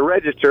taxes at the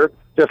register,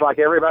 just like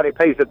everybody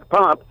pays at the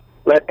pump.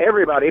 Let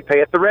everybody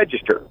pay at the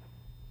register.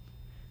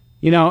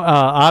 You know,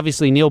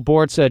 obviously, Neil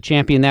Bortz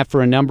championed that for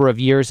a number of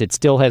years. It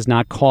still has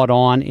not caught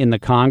on in the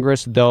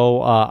Congress,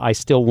 though I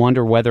still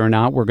wonder whether or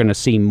not we're going to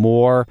see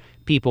more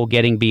people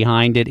getting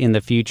behind it in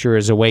the future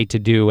as a way to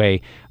do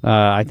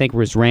I think it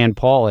was Rand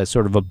Paul has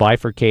sort of a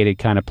bifurcated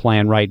kind of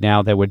plan right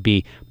now that would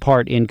be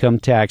part income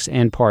tax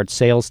and part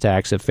sales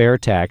tax, a fair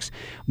tax.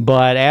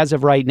 But as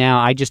of right now,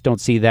 I just don't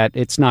see that.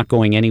 It's not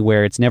going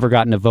anywhere. It's never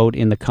gotten a vote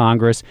in the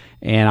Congress,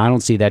 and I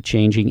don't see that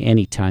changing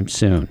anytime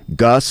soon.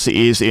 Gus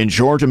is in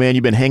Georgia, man.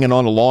 You've been hanging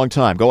on a long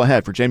time. Go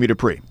ahead for Jamie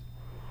Dupree.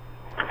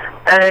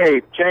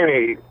 Hey,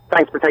 Jamie,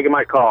 thanks for taking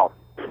my call.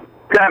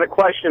 Got a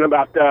question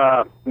about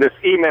this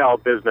email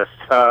business.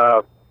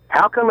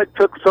 How come it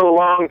took so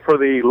long for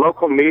the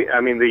local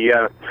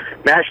the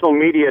national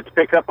media to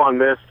pick up on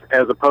this,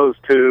 as opposed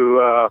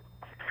to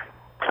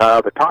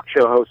the talk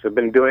show hosts have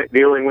been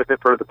dealing with it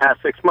for the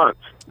past 6 months?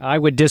 I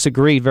would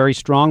disagree very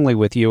strongly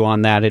with you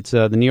on that. It's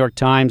the New York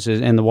Times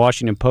and the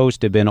Washington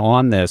Post have been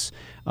on this,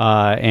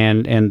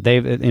 and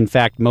they've, in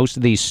fact, most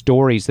of these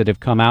stories that have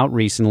come out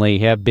recently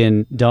have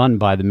been done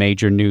by the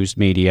major news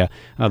media.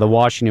 The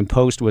Washington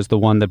Post was the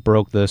one that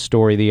broke the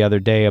story the other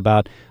day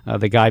about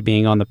the guy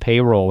being on the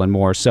payroll and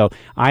more. So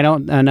I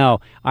don't know.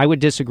 I would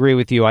disagree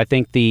with you. I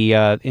think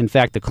in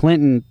fact, the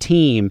Clinton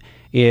team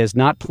is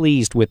not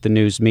pleased with the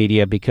news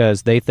media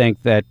because they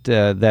think that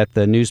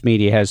the news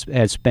media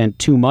has spent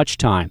too much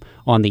time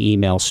on the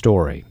email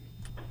story.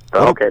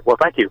 Okay, well,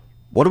 thank you.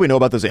 What do we know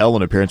about this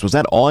Ellen appearance? Was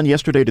that on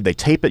yesterday? Did they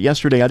tape it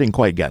yesterday? I didn't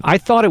quite get it. I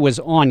thought it was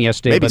on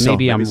yesterday, but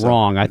maybe I'm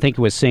wrong. I think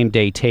it was same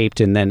day taped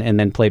and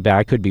then played back.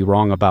 I could be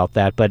wrong about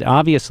that. But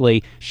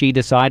obviously, she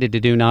decided to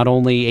do not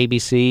only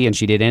ABC, and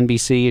she did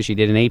NBC, and she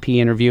did an AP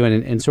interview,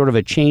 and sort of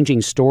a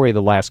changing story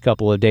the last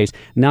couple of days.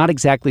 Not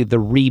exactly the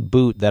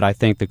reboot that I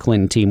think the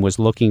Clinton team was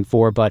looking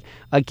for, but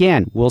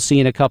again, we'll see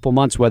in a couple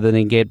months whether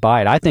they can get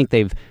by it. I think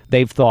they've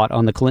thought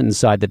on the Clinton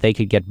side that they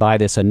could get by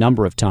this a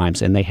number of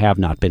times, and they have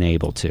not been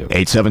able to.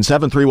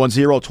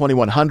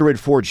 877-310-2100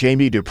 for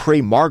Jamie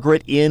Dupree.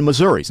 Margaret in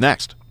Missouri's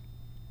next.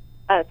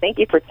 Thank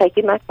you for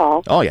taking my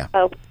call. Oh, yeah.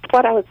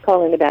 What I was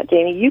calling about,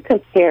 Jamie, you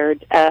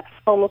compared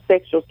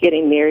homosexuals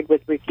getting married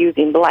with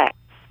refusing black.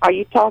 Are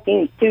you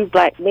talking two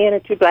black men or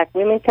two black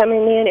women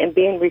coming in and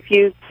being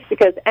refused?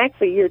 Because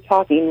actually you're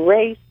talking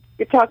race.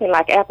 You're talking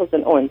like apples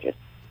and oranges.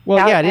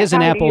 Well, yeah, it is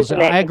an apples.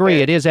 I agree,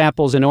 it is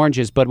apples and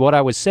oranges. But what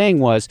I was saying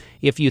was,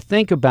 if you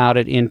think about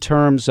it in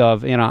terms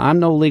of, I'm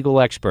no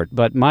legal expert,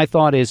 but my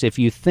thought is if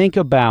you think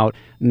about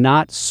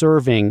not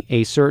serving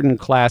a certain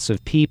class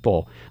of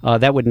people,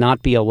 that would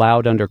not be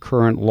allowed under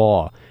current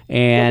law.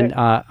 And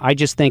I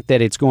just think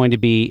that it's going to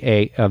be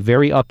a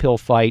very uphill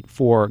fight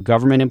for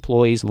government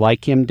employees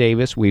like Kim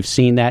Davis. We've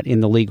seen that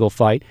in the legal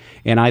fight.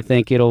 And I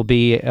think it'll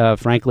be,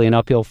 frankly, an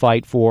uphill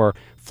fight for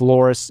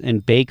florists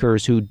and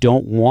bakers who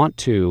don't want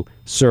to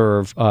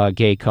serve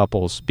gay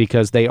couples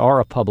because they are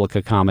a public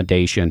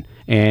accommodation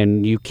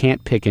and you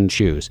can't pick and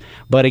choose.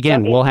 But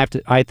again, we'll have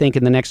to, I think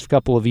in the next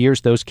couple of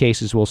years, those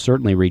cases will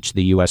certainly reach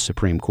the U.S.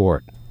 Supreme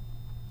Court.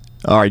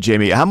 All right,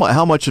 Jamie,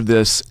 how much of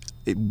this,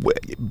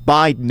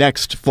 by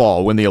next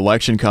fall when the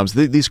election comes,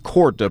 these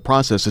court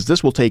processes,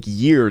 this will take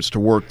years to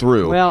work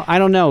through? Well, I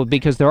don't know,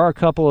 because there are a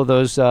couple of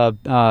those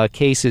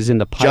cases in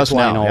the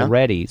pipeline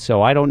already.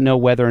 So I don't know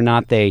whether or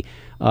not they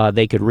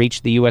They could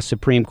reach the U.S.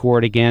 Supreme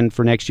Court again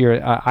for next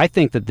year. I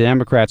think that the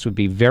Democrats would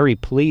be very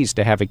pleased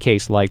to have a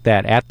case like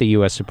that at the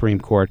U.S. Supreme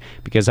Court,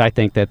 because I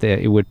think that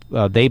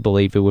they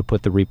believe it would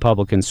put the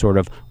Republicans sort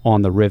of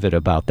on the rivet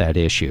about that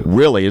issue.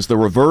 Really? Is the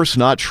reverse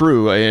not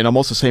true? In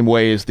almost the same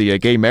way as the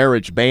gay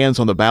marriage bans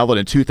on the ballot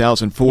in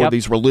 2004,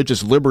 these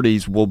religious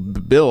liberties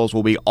bills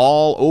will be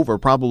all over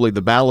probably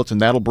the ballots,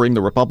 and that'll bring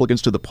the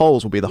Republicans to the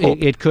polls, will be the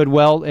hope. It could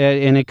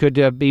and it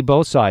could be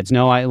both sides.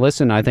 No,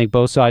 I think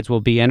both sides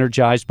will be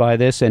energized by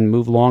this and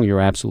move along. You're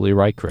absolutely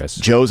right, Chris.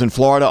 Joe's in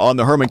Florida on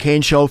the Herman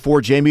Cain Show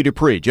for Jamie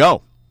Dupree.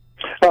 Joe.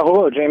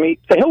 Hello, Jamie.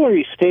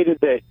 Hillary stated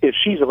that if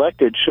she's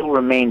elected, she'll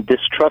remain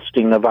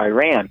distrusting of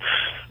Iran.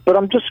 But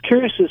I'm just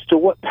curious as to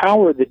what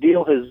power the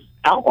deal has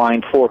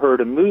outlined for her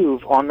to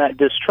move on that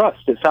distrust.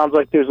 It sounds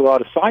like there's a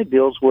lot of side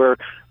deals where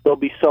they'll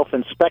be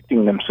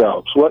self-inspecting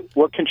themselves.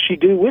 What can she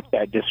do with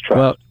that distrust?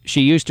 Well,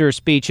 she used her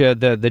speech.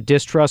 The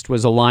distrust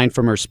was a line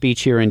from her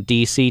speech here in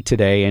D.C.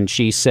 today, and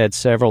she said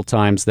several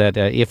times that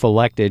if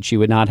elected, she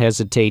would not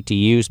hesitate to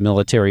use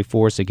military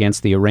force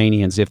against the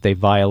Iranians if they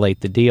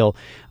violate the deal.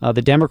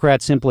 The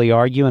Democrats simply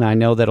argue, and I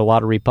know that a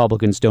lot of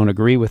Republicans don't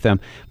agree with them,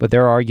 but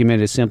their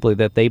argument is simply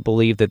that they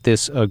believe that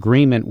this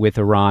agreement with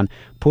Iran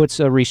puts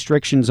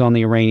restrictions on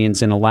the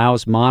Iranians and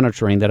allows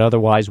monitoring that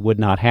otherwise would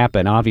not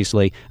happen.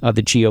 Obviously,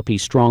 the GOP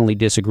strongly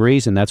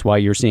disagrees, and that's why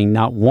you're seeing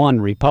not one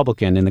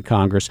Republican in the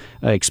Congress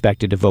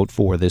expected to vote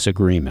for this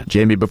agreement.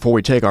 Jamie, before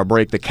we take our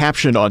break, the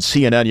caption on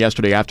CNN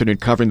yesterday afternoon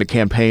covering the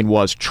campaign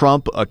was,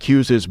 "Trump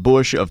accuses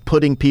Bush of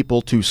putting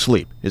people to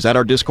sleep." Is that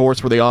our discourse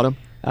for the autumn?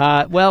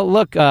 Well,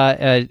 look,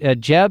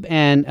 Jeb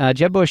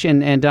Bush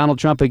and Donald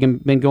Trump have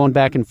been going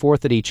back and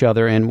forth at each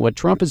other, and what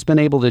Trump has been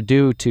able to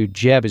do to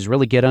Jeb is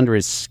really get under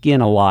his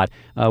skin a lot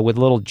with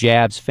little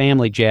jabs,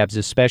 family jabs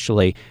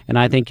especially, and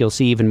I think you'll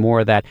see even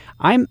more of that.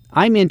 I'm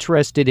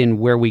interested in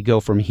where we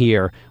go from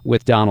here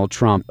with Donald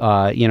Trump.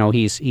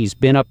 He's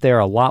been up there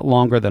a lot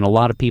longer than a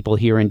lot of people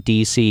here in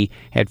D.C.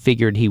 had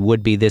figured he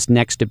would be. This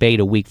next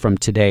debate a week from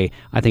today,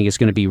 I think, is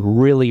going to be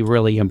really,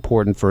 really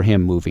important for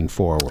him moving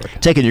forward.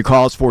 Taking your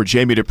calls for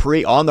Jamie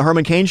Dupree on the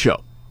Herman Cain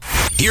Show.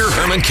 Hear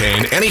Herman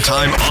Cain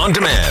anytime on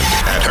demand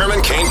at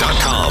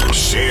HermanCain.com.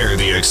 Share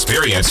the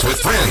experience with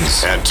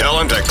friends and tell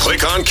them to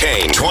click on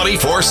Cain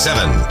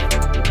 24/7.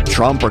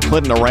 Trump or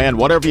Clinton, Iran,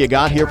 whatever you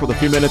got here for the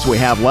few minutes we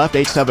have left.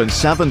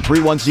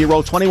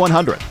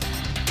 877-310-2100.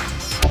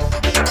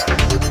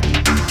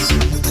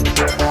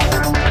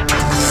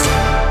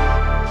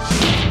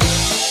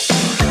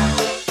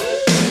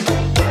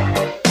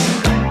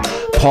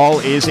 Paul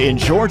is in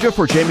Georgia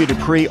for Jamie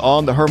Dupree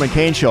on the Herman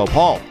Cain Show.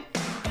 Paul.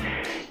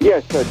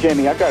 Yes,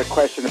 Jamie, I've got a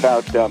question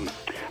about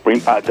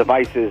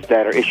devices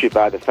that are issued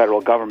by the federal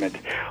government.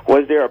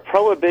 Was there a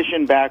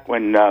prohibition back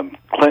when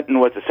Clinton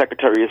was the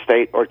Secretary of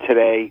State or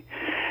today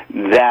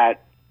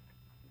that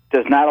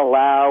does not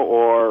allow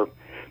or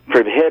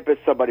prohibits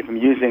somebody from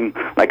using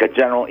like a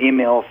general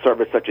email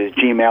service such as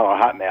Gmail or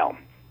Hotmail?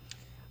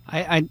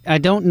 I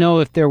don't know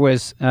if there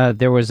was a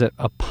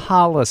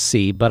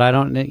policy, but I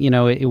don't,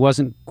 it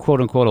wasn't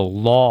quote unquote a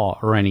law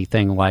or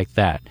anything like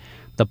that.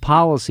 The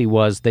policy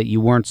was that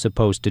you weren't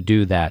supposed to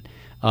do that.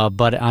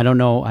 But I don't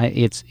know.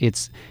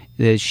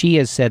 She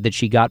has said that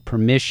she got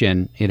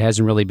permission. It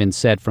hasn't really been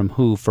said from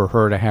who for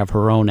her to have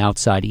her own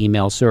outside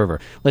email server.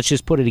 Let's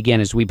just put it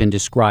again as we've been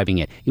describing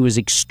it. It was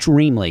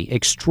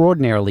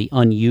extraordinarily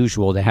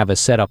unusual to have a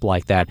setup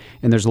like that.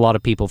 And there's a lot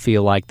of people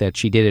feel like that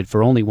she did it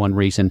for only one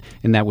reason,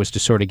 and that was to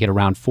sort of get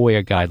around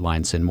FOIA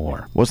guidelines and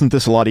more. Wasn't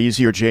this a lot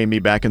easier, Jamie,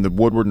 back in the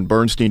Woodward and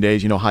Bernstein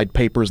days, hide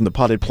papers in the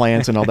potted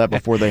plants and all that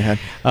before they had?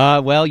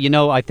 Well,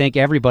 I think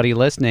everybody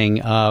listening,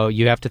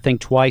 you have to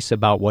think twice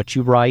about what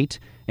you write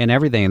and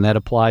everything, and that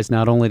applies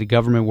not only to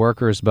government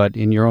workers but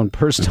in your own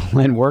personal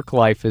and work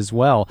life as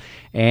well.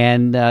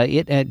 And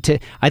I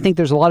think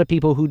there's a lot of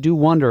people who do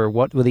wonder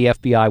what the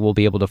FBI will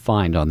be able to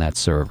find on that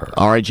server.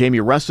 All right, Jamie,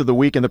 rest of the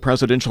week in the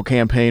presidential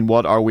campaign,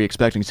 what are we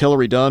expecting? Is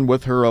Hillary done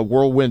with her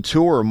whirlwind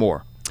tour or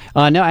more?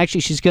 No,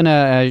 actually, she's going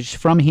to,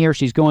 from here,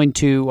 she's going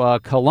to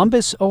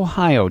Columbus,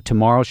 Ohio.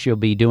 Tomorrow she'll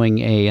be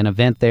doing an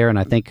event there, and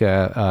I think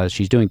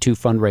she's doing 2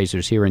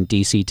 fundraisers here in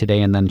D.C.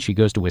 today, and then she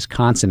goes to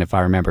Wisconsin, if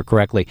I remember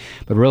correctly.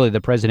 But really,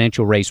 the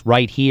presidential race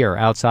right here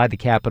outside the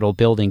Capitol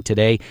building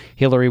today.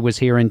 Hillary was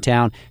here in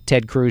town.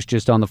 Ted Cruz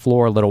just on the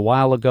floor a little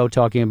while ago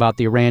talking about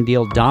the Iran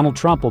deal. Donald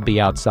Trump will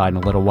be outside in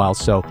a little while.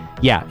 So,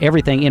 yeah,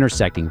 everything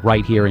intersecting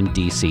right here in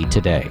D.C.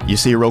 today. You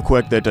see real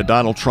quick that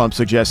Donald Trump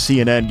suggests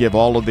CNN give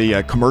all of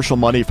the commercial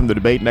money from the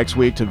debate next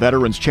week to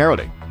Veterans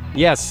Charity.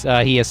 Yes,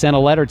 he has sent a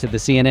letter to the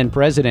CNN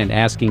president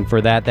asking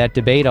for that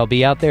debate. I'll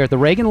be out there at the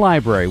Reagan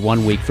Library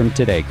 1 week from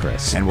today,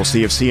 Chris. And we'll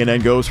see if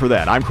CNN goes for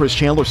that. I'm Chris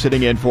Chandler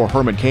sitting in for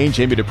Herman Cain.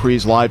 Jamie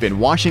Dupree's live in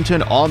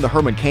Washington on the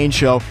Herman Cain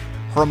Show.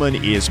 Herman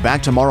is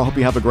back tomorrow. Hope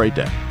you have a great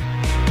day.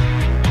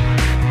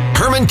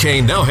 Herman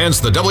Cain now hands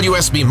the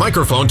WSB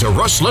microphone to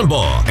Rush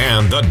Limbaugh,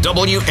 and the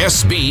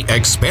WSB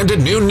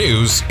Expanded Noon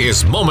News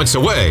is moments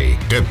away.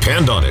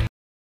 Depend on it.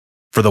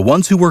 For the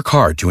ones who work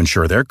hard to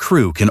ensure their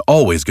crew can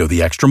always go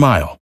the extra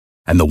mile,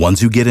 and the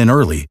ones who get in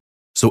early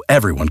so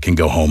everyone can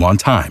go home on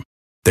time,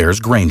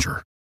 there's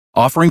Grainger,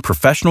 offering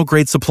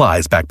professional-grade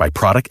supplies backed by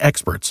product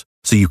experts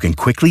so you can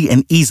quickly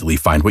and easily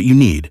find what you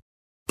need.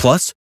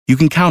 Plus, you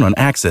can count on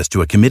access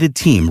to a committed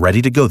team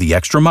ready to go the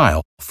extra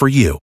mile for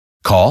you.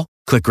 Call,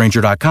 click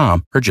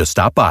Grainger.com, or just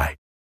stop by.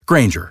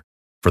 Grainger,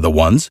 for the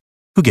ones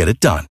who get it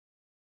done.